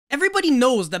Everybody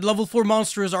knows that level 4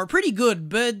 monsters are pretty good,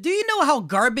 but do you know how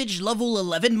garbage level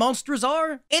 11 monsters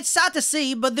are? It's sad to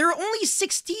say, but there are only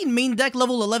 16 main deck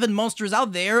level 11 monsters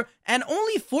out there, and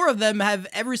only 4 of them have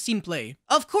ever seen play.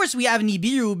 Of course, we have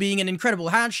Nibiru being an incredible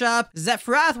handshap,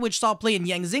 Zephyrath which saw play in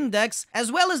Yang Zing decks,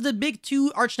 as well as the big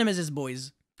 2 Arch Nemesis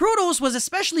boys. Protos was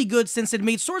especially good since it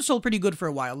made Sword Soul pretty good for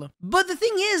a while. But the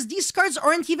thing is, these cards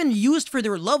aren't even used for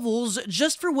their levels,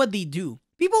 just for what they do.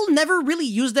 People never really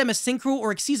use them as synchro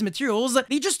or Xyz materials,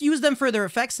 they just use them for their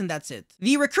effects and that's it.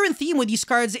 The recurrent theme with these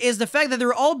cards is the fact that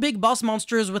they're all big boss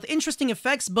monsters with interesting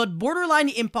effects but borderline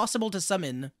impossible to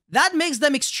summon. That makes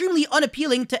them extremely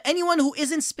unappealing to anyone who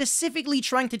isn't specifically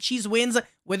trying to cheese wins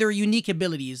with their unique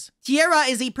abilities. Tierra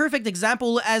is a perfect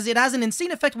example as it has an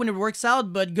insane effect when it works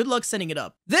out, but good luck setting it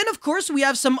up. Then of course we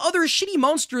have some other shitty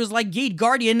monsters like Gate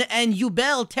Guardian and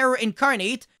Yubel Terror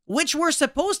Incarnate, which were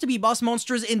supposed to be boss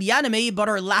monsters in the anime but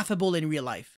are laughable in real life.